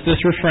road. Notice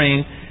this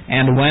refrain.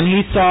 And when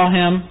he saw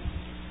him,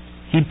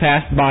 he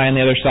passed by on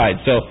the other side.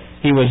 So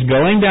he was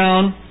going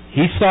down,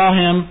 he saw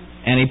him,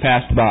 and he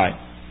passed by.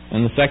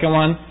 And the second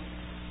one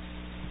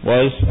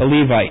was a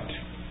Levite.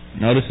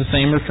 Notice the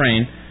same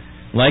refrain.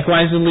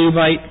 Likewise the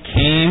Levite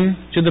came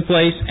to the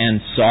place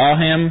and saw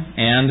him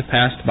and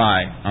passed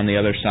by on the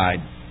other side.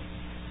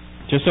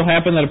 Just so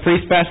happened that a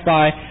priest passed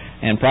by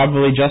and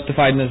probably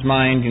justified in his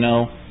mind,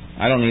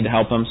 I don't need to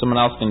help him, someone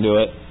else can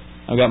do it.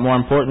 I've got more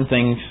important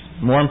things,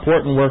 more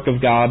important work of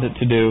God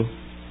to do.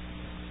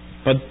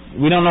 But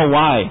we don't know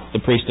why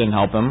the priest didn't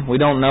help him. We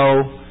don't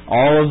know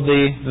all of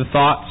the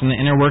thoughts and the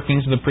inner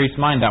workings of the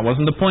priest's mind. That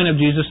wasn't the point of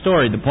Jesus'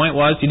 story. The point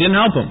was he didn't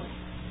help him.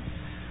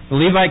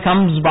 The Levite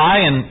comes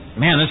by and,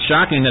 man, it's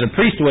shocking that a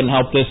priest wouldn't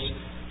help this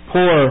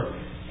poor,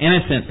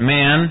 innocent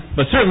man,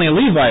 but certainly a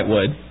Levite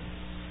would.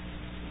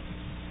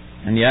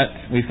 And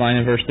yet, we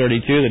find in verse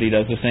 32 that he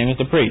does the same as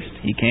the priest.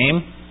 He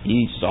came,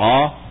 he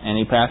saw, and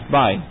he passed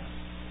by.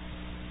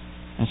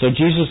 And so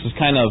Jesus is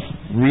kind of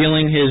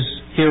reeling his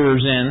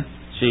hearers in.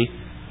 See,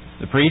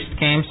 the priest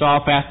came, saw,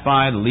 passed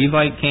by. The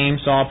Levite came,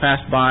 saw,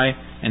 passed by.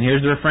 And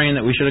here's the refrain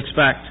that we should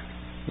expect.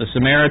 The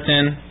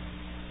Samaritan,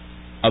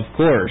 of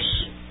course,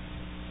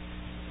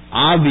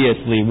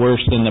 obviously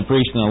worse than the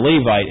priest and the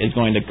Levite, is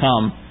going to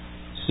come,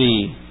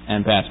 see,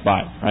 and pass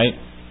by, right?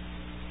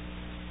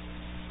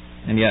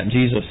 And yet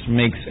Jesus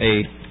makes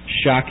a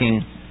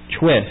shocking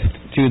twist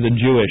to the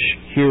Jewish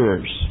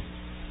hearers.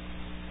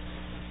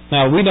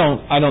 Now,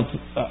 I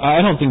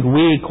don't think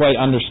we quite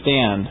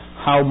understand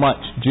how much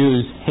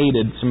Jews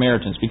hated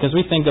Samaritans, because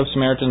we think of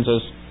Samaritans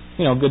as,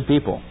 good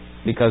people,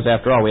 because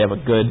after all we have a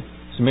good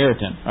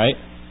Samaritan, right?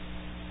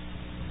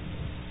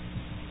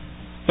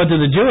 But to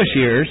the Jewish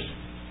ears,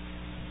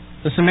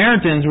 the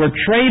Samaritans were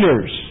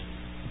traitors.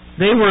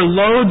 They were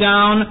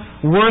low-down,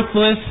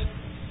 worthless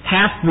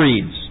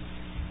half-breeds.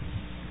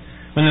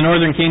 When the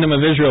northern kingdom of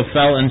Israel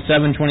fell in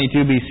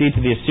 722 BC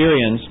to the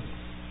Assyrians,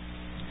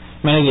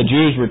 many of the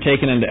Jews were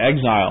taken into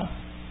exile.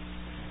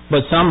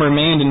 But some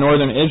remained in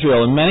northern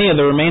Israel, and many of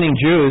the remaining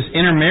Jews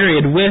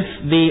intermarried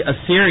with the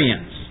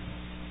Assyrians.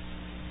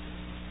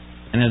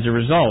 And as a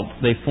result,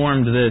 they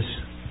formed this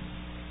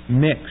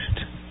mixed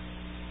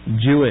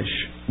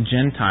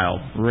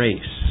Jewish-Gentile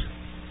race,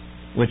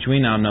 which we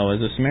now know as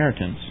the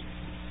Samaritans.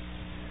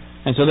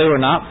 And so they were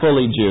not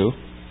fully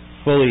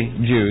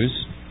Jews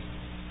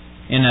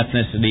in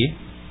ethnicity,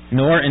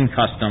 nor in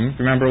custom.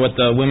 Remember what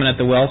the women at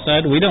the well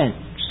said? We don't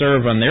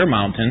serve on their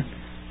mountain.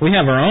 We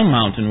have our own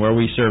mountain where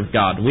we serve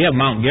God. We have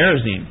Mount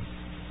Gerizim,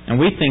 and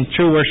we think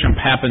true worship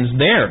happens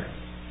there.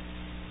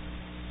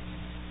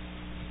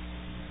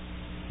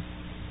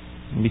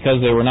 And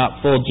because they were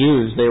not full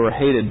Jews, they were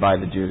hated by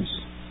the Jews.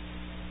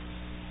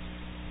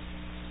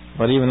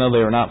 But even though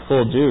they were not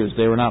full Jews,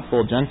 they were not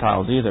full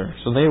Gentiles either.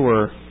 So they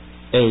were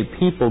a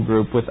people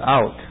group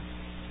without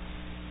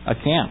a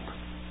camp.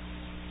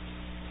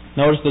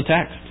 Notice the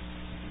text.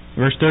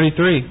 Verse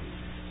 33.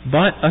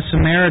 But a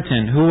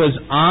Samaritan who was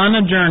on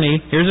a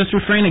journey, here's this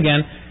refrain again,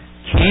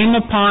 came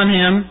upon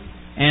him,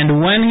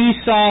 and when he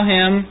saw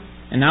him,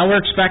 and now we're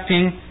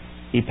expecting,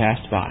 he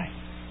passed by.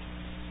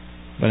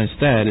 But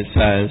instead it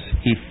says,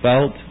 he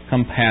felt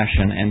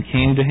compassion and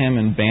came to him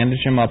and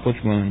bandaged him up his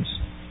wounds,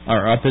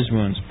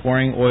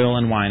 pouring oil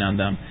and wine on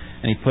them.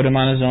 And he put him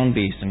on his own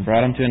beast and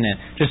brought him to an inn.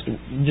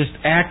 Just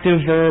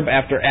active verb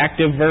after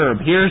active verb.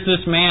 Here's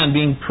this man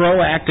being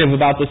proactive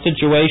about the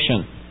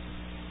situation.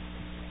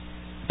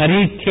 That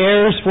he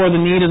cares for the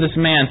need of this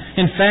man.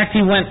 In fact, he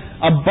went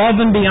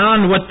above and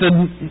beyond what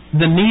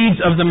the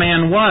needs of the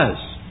man was.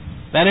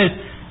 That is,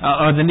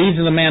 or the needs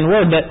of the man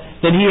were.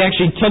 That he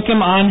actually took him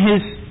on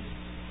his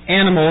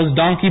animal, his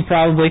donkey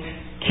probably,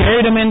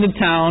 carried him into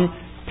town,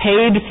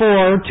 paid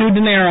for 2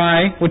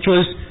 denarii, which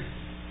was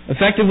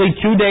effectively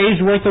 2 days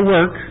worth of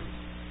work.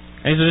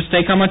 Okay, so just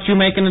take how much you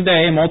make in a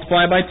day and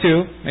multiply by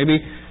 2, maybe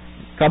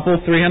a couple,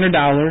 $300.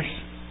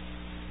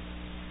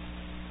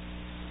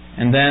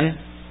 And then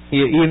he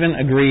even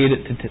agreed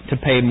to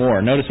pay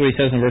more. Notice what he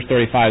says in verse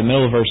 35,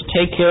 middle of the verse,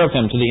 take care of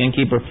him to the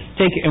innkeeper.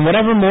 And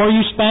whatever more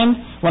you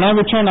spend, when I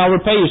return, I'll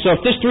repay you. So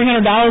if this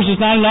 $300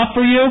 is not enough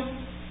for you,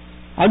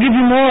 I'll give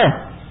you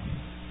more.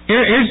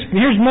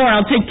 Here's more.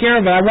 I'll take care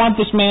of it. I want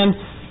this man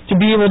to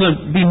be able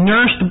to be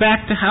nursed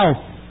back to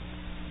health.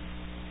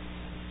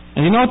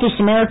 And you know what the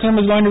Samaritan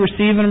was going to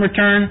receive in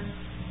return?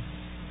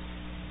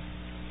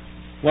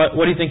 What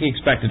do you think he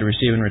expected to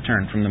receive in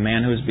return from the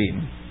man who was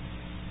beaten?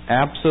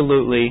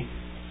 Absolutely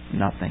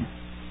nothing.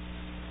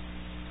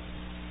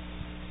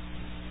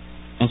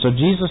 And so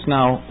Jesus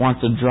now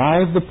wants to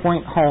drive the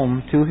point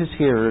home to his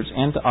hearers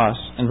and to us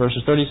in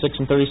verses 36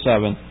 and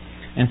 37.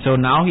 And so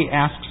now he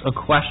asks a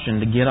question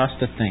to get us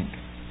to think.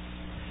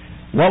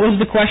 What was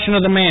the question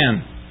of the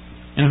man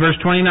in verse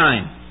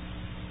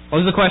 29?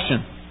 What was the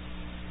question?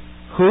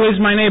 Who is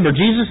my neighbor?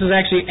 Jesus is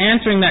actually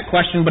answering that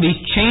question, but he's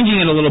changing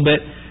it a little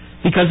bit,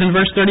 because in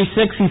verse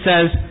 36 he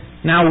says,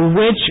 now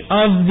which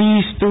of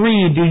these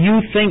 3 do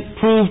you think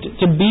proved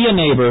to be a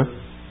neighbor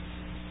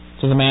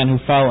to the man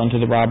who fell into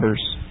the robber's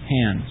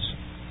hands?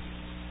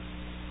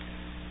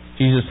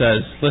 Jesus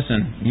says,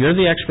 listen, you're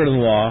the expert of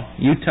the law,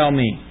 you tell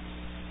me.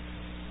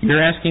 You're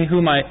asking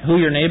who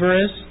your neighbor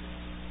is?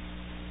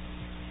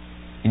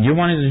 And you're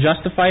wanting to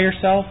justify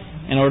yourself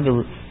in order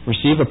to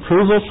receive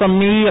approval from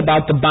me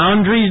about the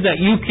boundaries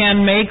that you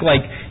can make,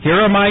 like,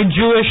 here are my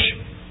Jewish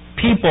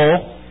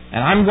people,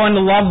 and I'm going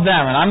to love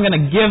them, and I'm going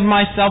to give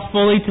myself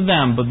fully to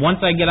them. But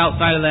once I get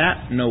outside of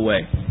that, no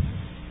way.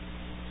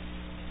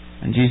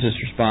 And Jesus'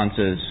 response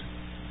is,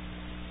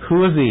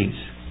 who of these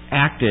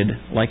acted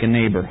like a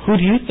neighbor? Who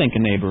do you think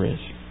a neighbor is?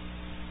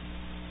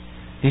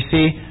 You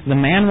see, the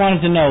man wanted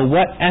to know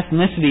what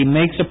ethnicity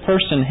makes a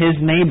person his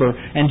neighbor,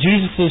 and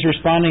Jesus is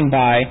responding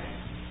by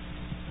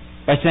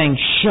saying,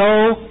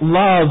 show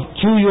love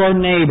to your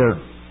neighbor.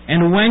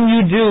 And when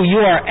you do,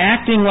 you are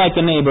acting like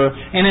a neighbor.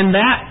 And in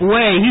that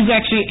way, he's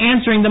actually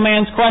answering the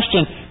man's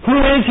question. Who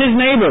is his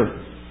neighbor?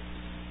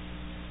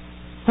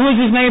 Who is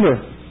his neighbor?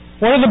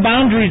 What are the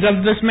boundaries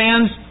of this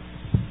man's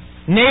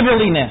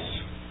neighborliness?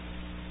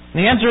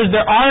 And the answer is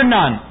there are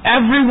none.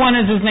 Everyone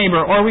is his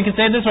neighbor. Or we could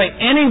say it this way,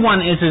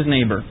 anyone is his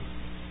neighbor.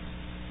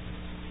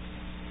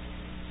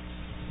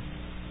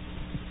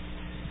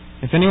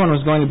 If anyone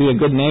was going to be a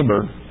good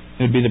neighbor,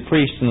 it would be the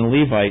priests and the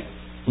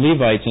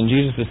Levites, and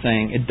Jesus is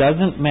saying, it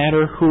doesn't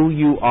matter who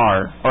you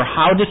are or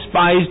how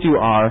despised you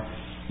are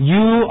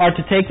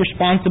to take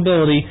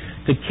responsibility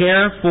to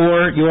care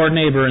for your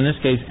neighbor, in this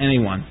case,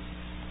 anyone.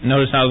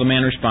 Notice how the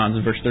man responds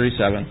in verse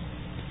 37.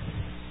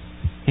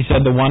 He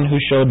said, the one who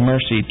showed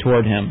mercy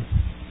toward him.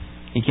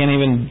 He can't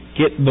even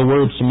get the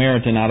word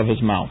Samaritan out of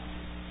his mouth.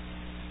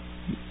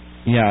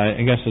 Yeah,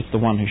 I guess it's the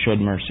one who showed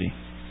mercy.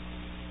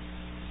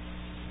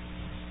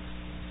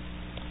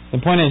 The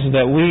point is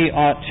that we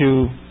ought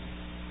to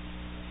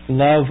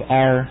love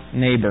our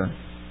neighbor.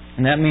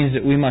 And that means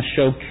that we must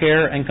show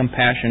care and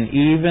compassion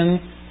even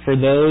for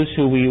those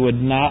who we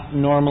would not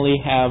normally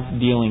have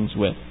dealings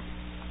with.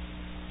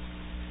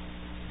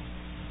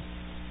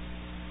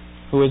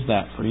 Who is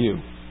that for you?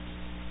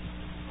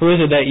 Who is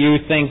it that you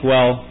think,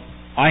 well,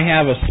 I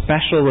have a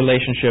special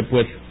relationship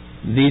with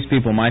these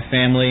people, my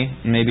family,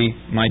 maybe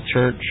my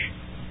church.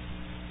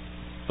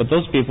 But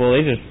those people,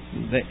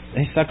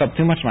 they suck up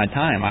too much of my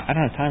time. I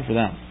don't have time for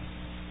them.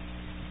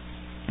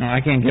 No,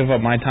 I can't give up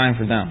my time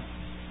for them.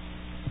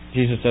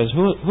 Jesus says,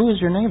 who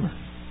is your neighbor?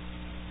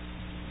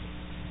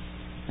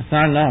 It's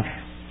not enough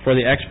for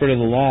the expert of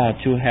the law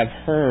to have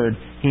heard.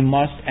 He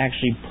must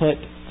actually put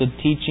the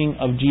teaching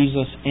of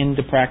Jesus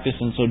into practice.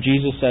 And so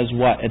Jesus says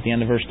what at the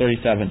end of verse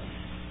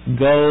 37?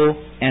 Go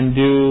and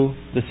do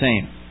the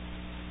same.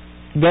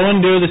 Go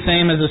and do the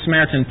same as the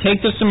Samaritan.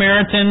 Take the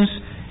Samaritan's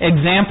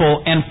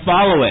example and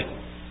follow it.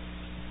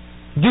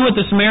 Do what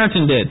the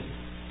Samaritan did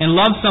and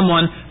love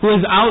someone who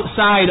is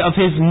outside of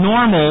his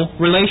normal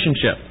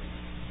relationship.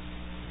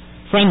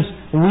 Friends,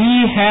 we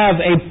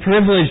have a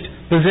privileged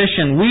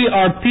position. We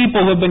are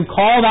people who have been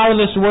called out of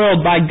this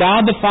world by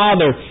God the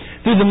Father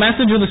through the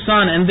message of the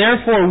Son, and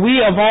therefore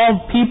we of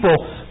all people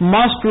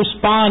must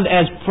respond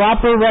as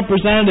proper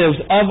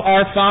representatives of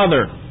our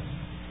Father.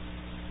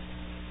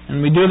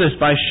 And we do this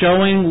by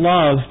showing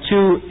love to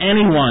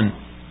anyone,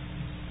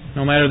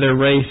 no matter their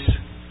race,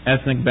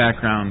 ethnic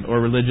background,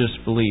 or religious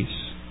beliefs.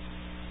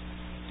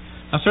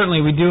 Now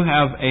certainly we do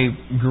have a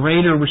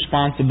greater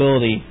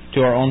responsibility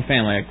to our own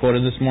family. I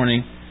quoted this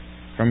morning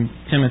from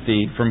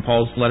Timothy, from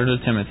Paul's letter to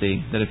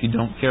Timothy, that if you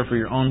don't care for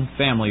your own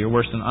family, you're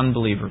worse than an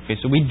unbeliever. Okay,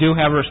 so we do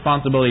have a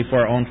responsibility for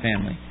our own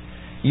family.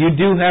 You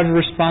do have a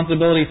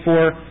responsibility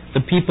for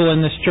the people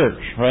in this church,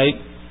 right?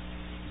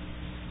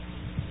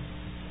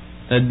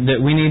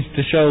 That we need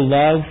to show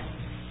love,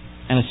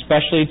 and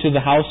especially to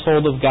the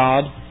household of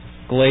God,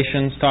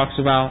 Galatians talks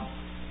about.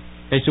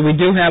 Okay, so we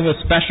do have a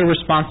special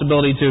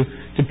responsibility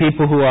to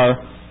people who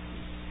are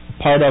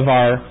part of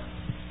our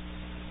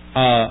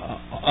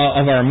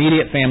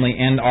immediate family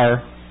and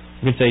our,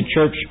 we could say,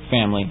 church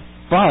family.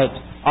 But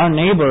our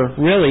neighbor,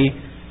 really,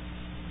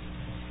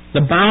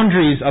 the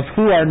boundaries of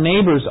who our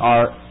neighbors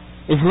are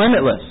is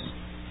limitless.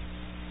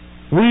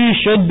 We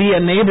should be a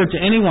neighbor to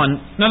anyone.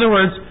 In other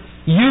words,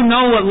 you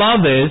know what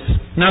love is.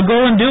 Now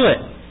go and do it.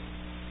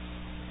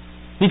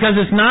 Because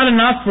it's not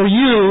enough for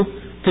you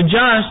to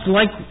just,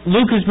 like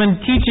Luke has been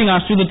teaching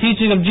us through the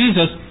teaching of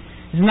Jesus,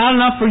 it's not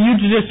enough for you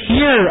to just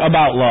hear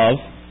about love.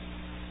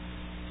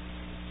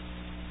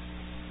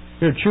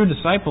 If you're a true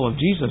disciple of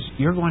Jesus,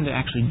 you're going to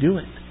actually do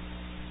it.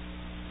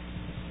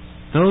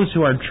 Those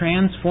who are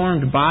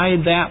transformed by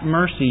that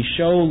mercy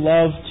show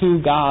love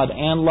to God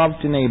and love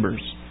to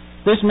neighbors.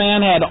 This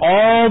man had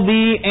all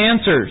the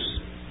answers.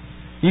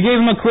 You gave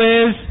him a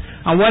quiz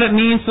on what it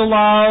means to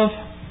love.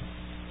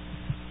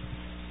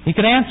 He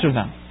could answer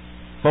them.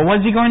 But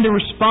was he going to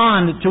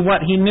respond to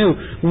what he knew?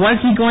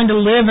 Was he going to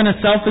live in a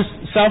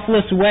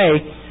selfless way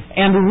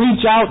and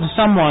reach out to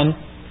someone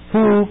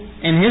who,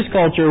 in his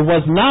culture,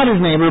 was not his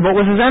neighbor but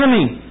was his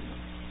enemy?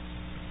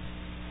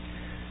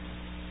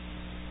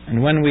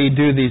 And when we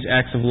do these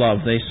acts of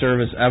love, they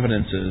serve as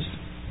evidences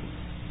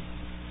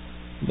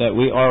that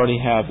we already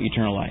have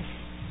eternal life.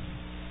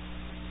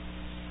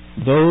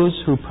 Those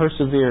who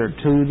persevere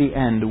to the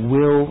end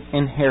will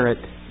inherit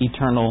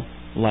eternal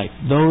life.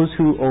 Those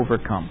who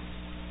overcome.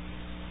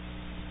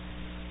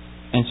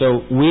 And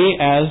so we,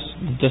 as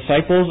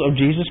disciples of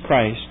Jesus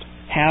Christ,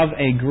 have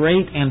a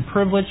great and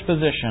privileged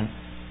position.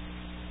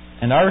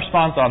 And our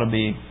response ought to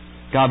be,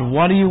 God,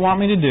 what do you want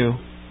me to do?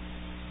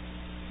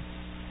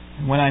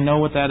 When I know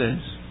what that is,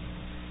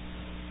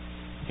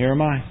 here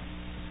am I.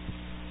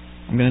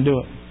 I'm going to do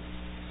it.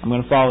 I'm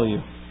going to follow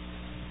you.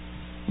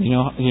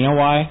 You know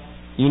why?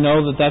 You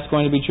know that that's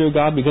going to be true,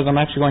 God? Because I'm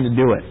actually going to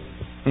do it.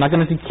 I'm not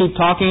going to keep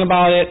talking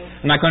about it.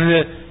 I'm not going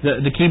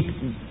to keep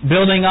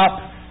building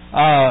up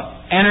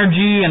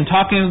energy and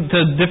talking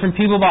to different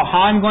people about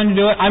how I'm going to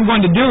do it. I'm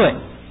going to do it.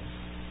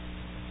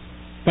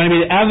 It's going to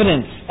be the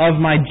evidence of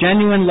my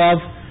genuine love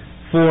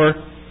for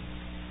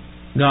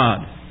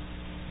God.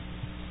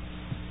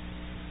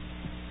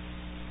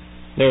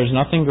 There is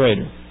nothing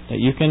greater that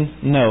you can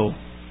know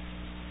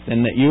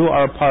than that you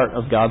are a part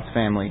of God's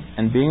family.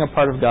 And being a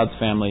part of God's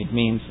family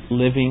means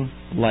living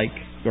like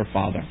your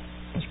Father.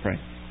 Let's pray.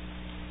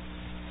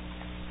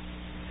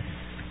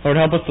 Lord,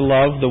 help us to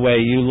love the way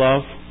you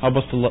love. Help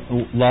us to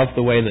love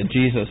the way that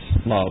Jesus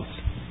loves.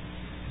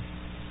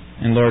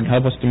 And Lord,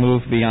 help us to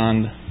move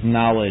beyond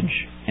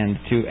knowledge and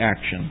to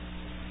action.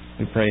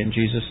 We pray in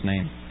Jesus'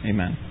 name.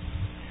 Amen.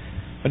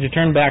 Would you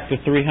turn back to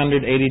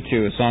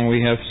 382, a song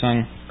we have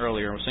sung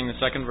earlier. We'll sing the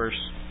second verse.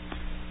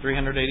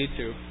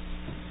 382.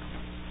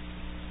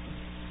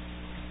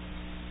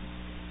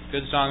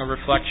 Good song of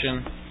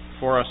reflection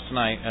for us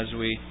tonight as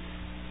we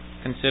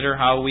consider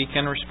how we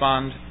can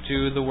respond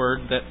to the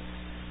word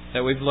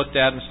that we've looked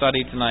at and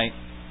studied tonight.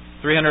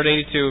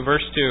 382,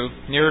 verse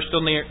 2. Nearer,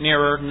 still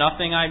nearer,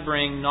 nothing I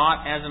bring,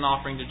 not as an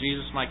offering to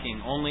Jesus my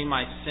King, only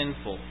my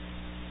sinful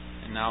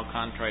and now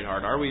contrite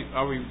heart. Are we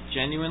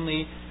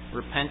genuinely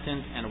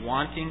repentant and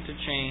wanting to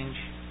change?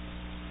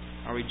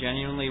 Are we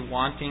genuinely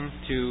wanting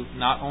to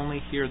not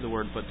only hear the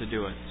word but to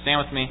do it?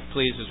 Stand with me,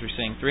 please, as we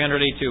sing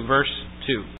 382, verse 2.